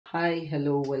Hi,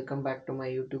 hello, welcome back to my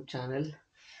YouTube channel.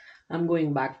 I'm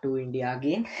going back to India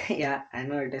again. Yeah, I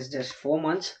know it is just 4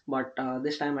 months, but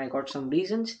this time I got some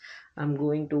reasons. I'm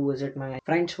going to visit my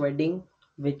friend's wedding,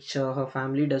 which her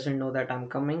family doesn't know that I'm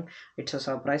coming. It's a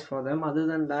surprise for them. Other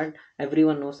than that,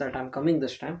 everyone knows that I'm coming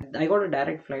this time. I got a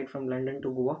direct flight from London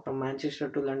to Goa. From Manchester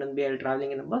to London, I'll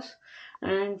traveling in a bus,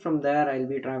 and from there, I'll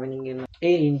be traveling in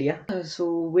Air India.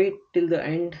 So wait till the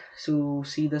end to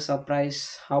see the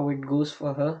surprise, how it goes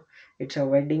for her. It's a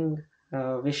wedding.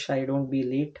 Wish I don't be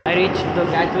late. I reached the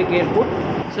Gatwick airport.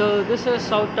 So this is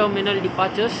South Terminal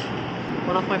departures.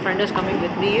 One of my friends is coming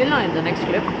with me in the next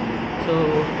clip. So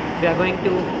we are going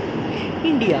to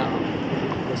India.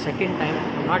 The second time.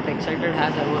 I'm not excited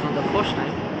as I was on the first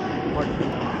time, but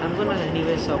I'm gonna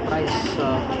anyway surprise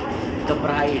the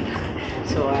bride.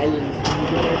 So I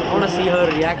want to see her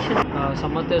reaction.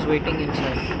 Samantha is waiting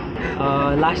inside.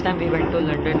 Last time we went to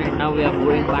London and now we are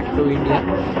going back to India.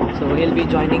 So he'll be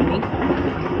joining me.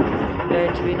 Yeah,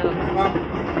 it's been a...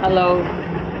 Hello.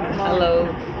 Hello.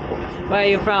 Where are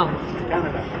you from?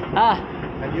 Canada. Ah.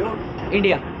 And you?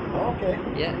 India. Oh, okay.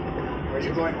 Yeah. Where are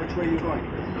you going? Which way are you going?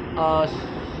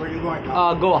 Where are you going?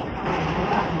 Goa.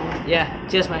 Yeah.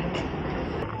 Cheers, man.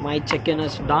 My check-in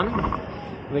is done.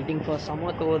 Waiting for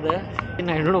Samarth over there. And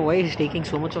I don't know why he's taking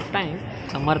so much of time.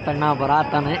 Samarth Anna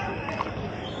Baratane.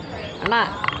 Anna,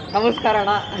 Namaskar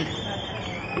Anna.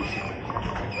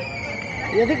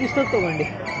 Yadhik istottu gandi.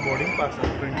 Boarding pass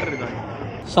printer idani.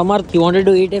 Samarth, he wanted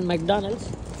to eat in McDonald's.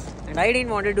 And I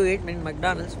didn't want to eat in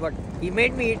McDonald's, but he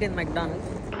made me eat in McDonald's.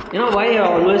 You know why I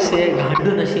always say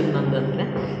Gandu Nashib Nandante?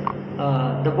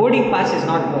 The boarding pass is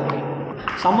not working.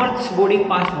 Samarth's boarding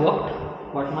pass worked,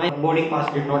 but my boarding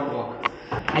pass did not work.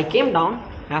 I came down,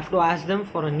 I have to ask them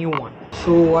for a new one.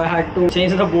 So I had to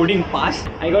change the boarding pass.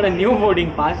 I got a new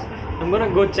boarding pass. I'm gonna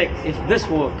go check if this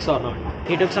works or not.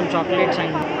 He took some chocolates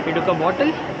and he took a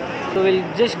bottle. So we'll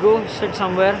just go sit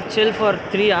somewhere, chill for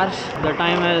 3 hours. The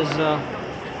time is,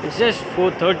 it's just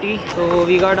 4:30. So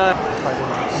we got our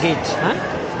gates, huh?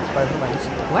 Spider-Man.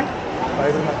 What?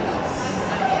 Spider-Man.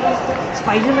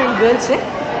 Spider-Man girls, eh?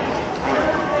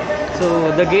 So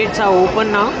the gates are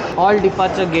open now. All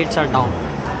departure gates are down.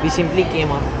 We simply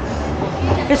came up.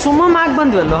 Hey, summa ಮ್ಯಾಗ್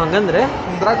ಬಂದ್ವಲ್ಲ ಹಂಗಂದ್ರೆ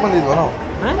ಕುಂದ್ರಾಕ್ ಬಂದಿದ್ವ ನಾವು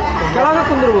ಕೆಳಗೆ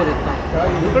ಕುಂದ್ರಬೋದಿತ್ತು.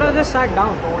 You could have just sat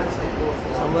down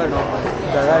somewhere down.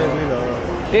 ಜಾಗ ಇರಲಿಲ್ಲ.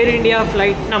 Air India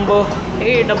flight number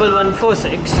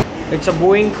A1146. It's a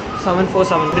Boeing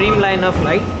 747 Dreamliner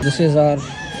flight. This is our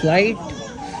flight.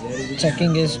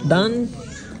 Checking is done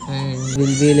and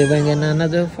we'll be leaving in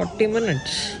another 40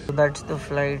 minutes. So that's the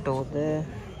flight over there.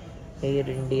 Air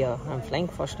India. I'm flying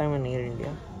first time in Air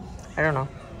India. I don't know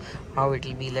how it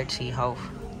will be. Let's see how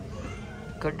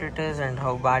good it is and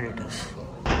how bad it is.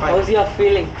 How's your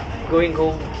feeling going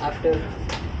home after?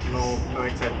 No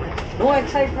excitement. No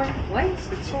excitement? Why?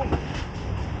 It's home.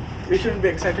 You shouldn't be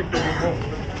excited to go home.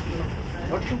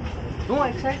 What to? No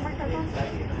excitement at all?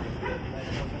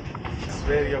 It's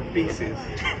where your peace is.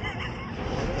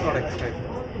 Not excited.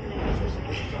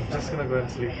 I'm just gonna go and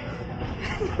sleep.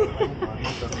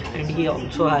 And he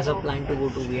also has a plan to go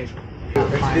to Vietnam.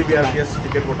 HDBRTS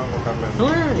ticket ಕೊಟ್ಟಂಗೆ No.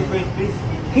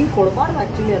 ಹಿಂಗೆ ಕೊಡಬಾರ್ದು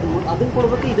actually ಅದನ್ನು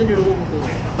ಕೊಡ್ಬೇಕು ಇದನ್ನು ಹಿಡ್ಕೋಬೇಕು.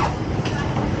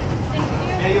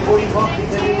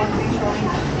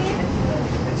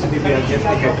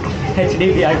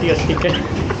 HDBRTS ticket.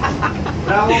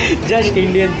 Just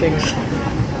Indian things.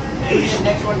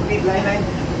 Next one, please, line.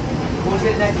 Who's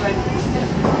the next line?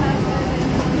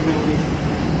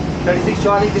 36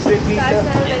 Charlie, this way, please, sir.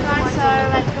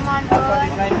 Welcome on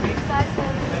board.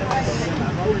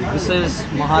 This is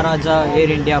Maharaja Air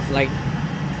India flight.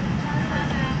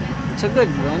 It's a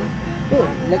good one. Oh,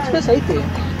 leg space I think.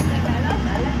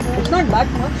 It's not that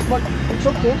much, but it's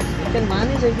okay. You can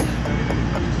manage it.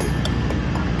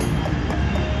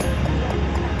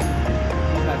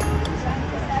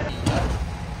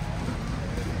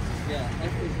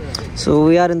 So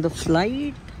we are in the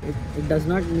flight. It does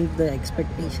not meet the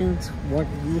expectations what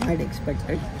we had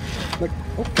expected, but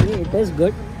okay, it is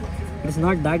good. It's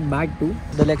not that bad too.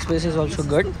 The leg space is also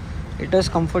good. It is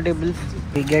comfortable.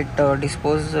 We get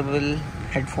disposable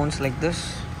headphones like this.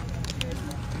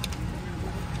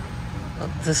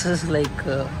 This is like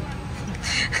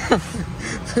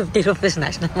 50 rupees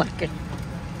national market.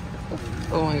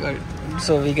 Oh my god.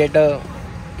 So we get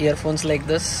earphones like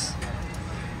this.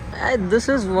 This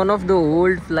is one of the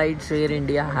old flights Air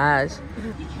India has.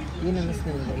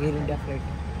 Air India flight.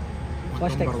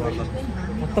 First experience.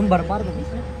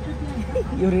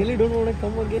 You really don't want to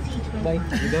come again? Bye.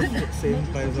 Same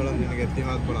price ಒಳಗೆ ನಿನಗೆ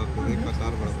ಎತ್ತಿನಾದ್ ಬರುತ್ತೆ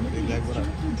Qatar ಬರುತ್ತೆ ಇಲ್ಲಾಗ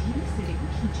ಬರುತ್ತೆ.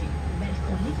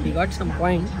 He got some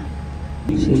point.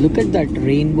 So look at that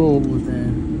rainbow over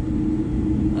there.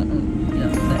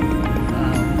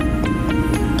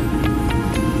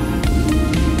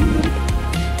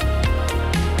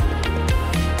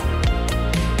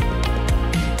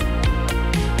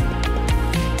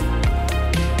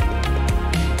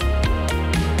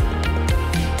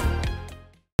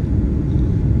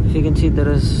 If you can see,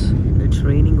 it's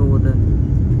raining over there.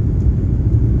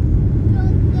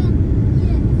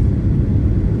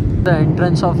 The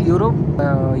entrance of Europe,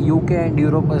 UK and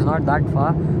Europe is not that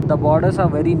far. The borders are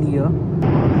very near.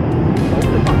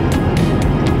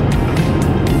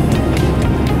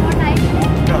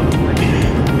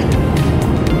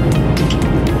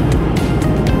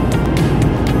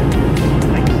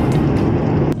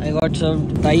 I got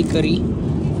some Thai curry,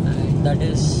 and that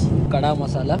is kada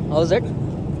masala. How's it?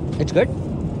 It's good.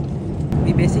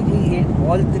 We basically ate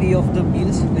all 3 of the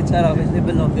meals which are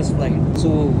available on this flight. So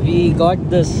we got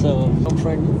this some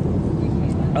friend.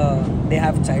 They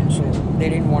have child, so they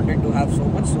didn't wanted to have so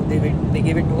much, so they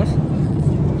gave it to us.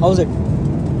 How's it?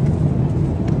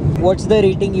 What's the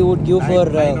rating you would give for?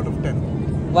 9 out of 10.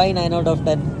 Why 9 out of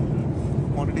 10?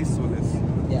 Quantity is so less.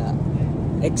 Yeah.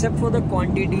 Except for the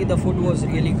quantity, the food was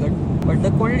really good, but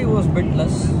the quantity was a bit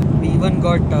less. We even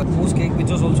got moose cake,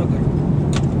 which was also good.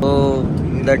 So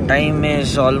the time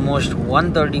is almost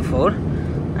 1:34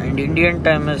 and Indian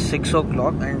time is 6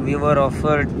 o'clock, and we were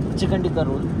offered chicken tikka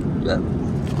roll. Yeah.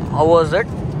 How was it?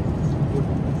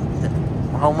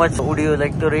 How much would you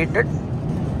like to rate it?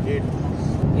 8.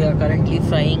 We are currently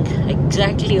flying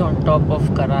exactly on top of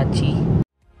Karachi.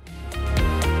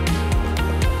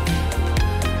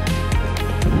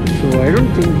 So I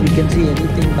don't think we can see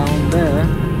anything down there.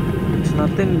 It's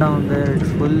nothing down there.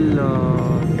 It's full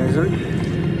desert.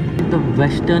 The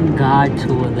Western Ghats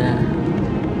over there.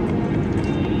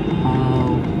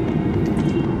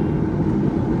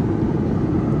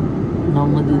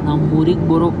 ನಮ್ಮ ಊರಿಗೆ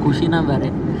ಬರೋ ಖುಷಿನ ಬೇರೆ,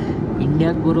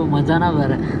 ಇಂಡಿಯಾಗೆ ಬರೋ ಮಜಾನ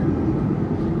ಬೇರೆ.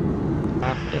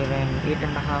 After an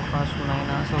 8.5 hours to 9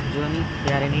 hours of journey, we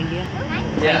are in India.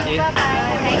 Thank you.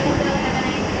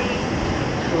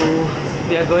 So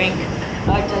we are going.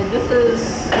 This is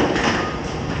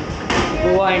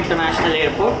Goa International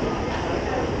Airport,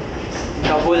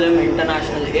 Dabolim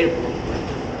International Airport.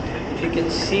 If you can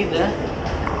see there,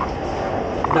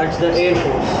 that's the Air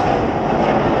Force.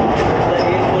 The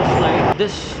Air Force flight.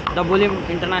 This Dabolim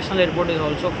International Airport is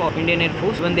also for Indian Air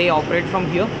Force. When they operate from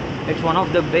here, it's one of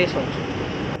the base also.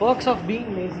 Perks of being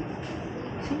lazy.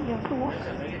 See, you have to walk.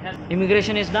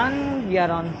 Immigration is done. We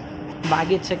are on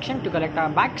baggage section to collect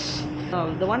our bags.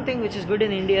 The one thing which is good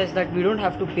in India is that we don't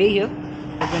have to pay here.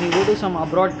 But when you go to some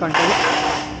abroad countries,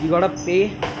 you gotta pay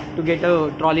to get a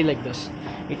trolley like this.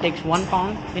 It takes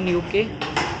 £1 in UK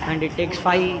and it takes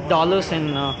 $5 in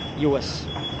US.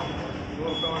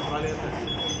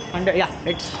 And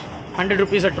it's 100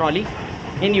 rupees a trolley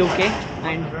in UK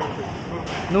and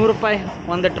 100 ರೂಪಾಯಿ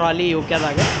ಒಂದು trolley UK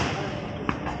ದಾಗ,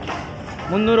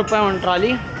 300 ರೂಪಾಯಿ ಒಂದು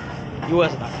trolley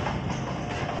US ದಾಗ.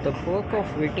 The perk of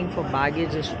waiting for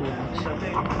baggage is too much.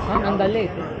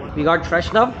 We got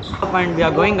freshed up and we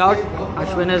are going out.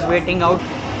 Ashwin is waiting out.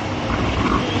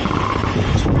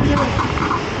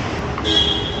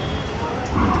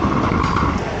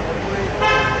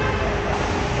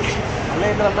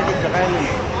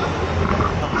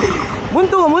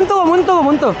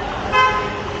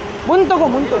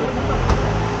 Munto.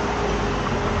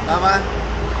 Tama.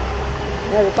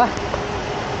 Yeah, pa.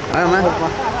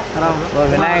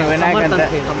 Vinayak ಅಂತ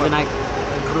ವಿನಾಯಕ್.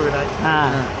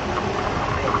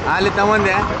 ಅಲ್ಲಿ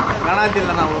ತಗೊಂಡೆ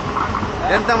ಕಾಣತಿಲ್ಲ ನಾವು.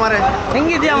 ಎಂತ ಮಾರೆ,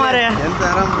 ಹೆಂಗಿದ್ಯಾ ಮಾರೆ? ಎಂತ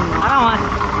ಆರಾಮ.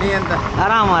 ನೀ ಎಂತ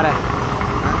ಆರಾಮ ಮಾರೆ.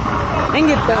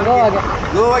 ಹೆಂಗಿತ್ತು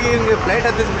ಗೋವಾಗೆ ಹಿಂಗೆ ಫ್ಲೈಟ್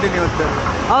ಹತ್ತಿಸ್ಬಿಟ್ಟಿನಿ ಇವತ್ತು.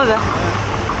 ಹೌದಾ?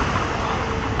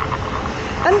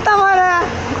 ಎಂತ ಮಾರೆ,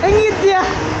 ಹೆಂಗಿದ್ಯಾ?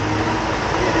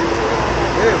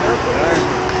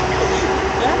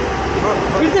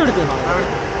 ಬಿಡ್ತೀವಿ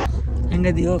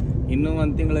ಹೆಂಗದಿಯೋ? ಇನ್ನೂ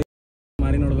ಒಂದು ತಿಂಗಳ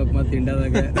ಮಾರಿ ನೋಡ್ಬೇಕು ಮತ್ತೆ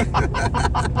ಇಂಡಿಯಾದಾಗ.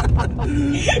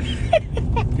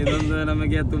 ಇದೊಂದು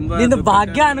ನಮಗೆ ತುಂಬಾ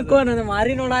ಭಾಗ್ಯ ಅನ್ಕೋ. ನಾನು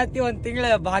ಮಾರಿ ನೋಡಾತಿ ಒಂದ್ ತಿಂಗಳ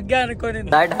ಭಾಗ್ಯ ಅನ್ಕೋ.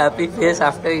 That happy face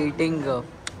after eating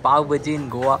pav ಬಜ್ಜಿ ಇನ್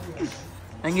ಗೋವಾ.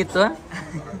 ಹೆಂಗಿತ್ತು?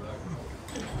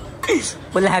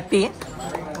 Full happy.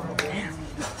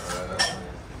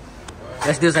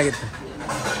 ಎಷ್ಟು ದಿವಸ ಆಗಿತ್ತು?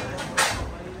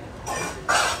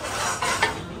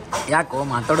 ಯಾಕೋ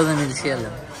ಮಾತಾಡೋದು ನಿಲ್ಸಿ ಅಲ್ಲ.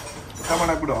 ಊಟ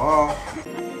ಮಾಡಕ್ಬಿಡು.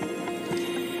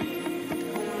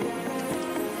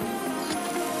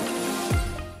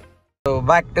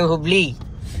 Back to Hubli.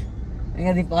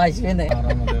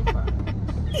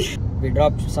 We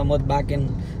dropped Samud back in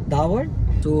Dhawad.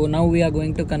 So now we are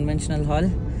going to Conventional Hall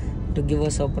to give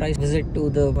a surprise visit to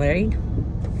the bride.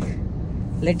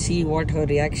 Let's see what her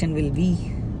reaction will be.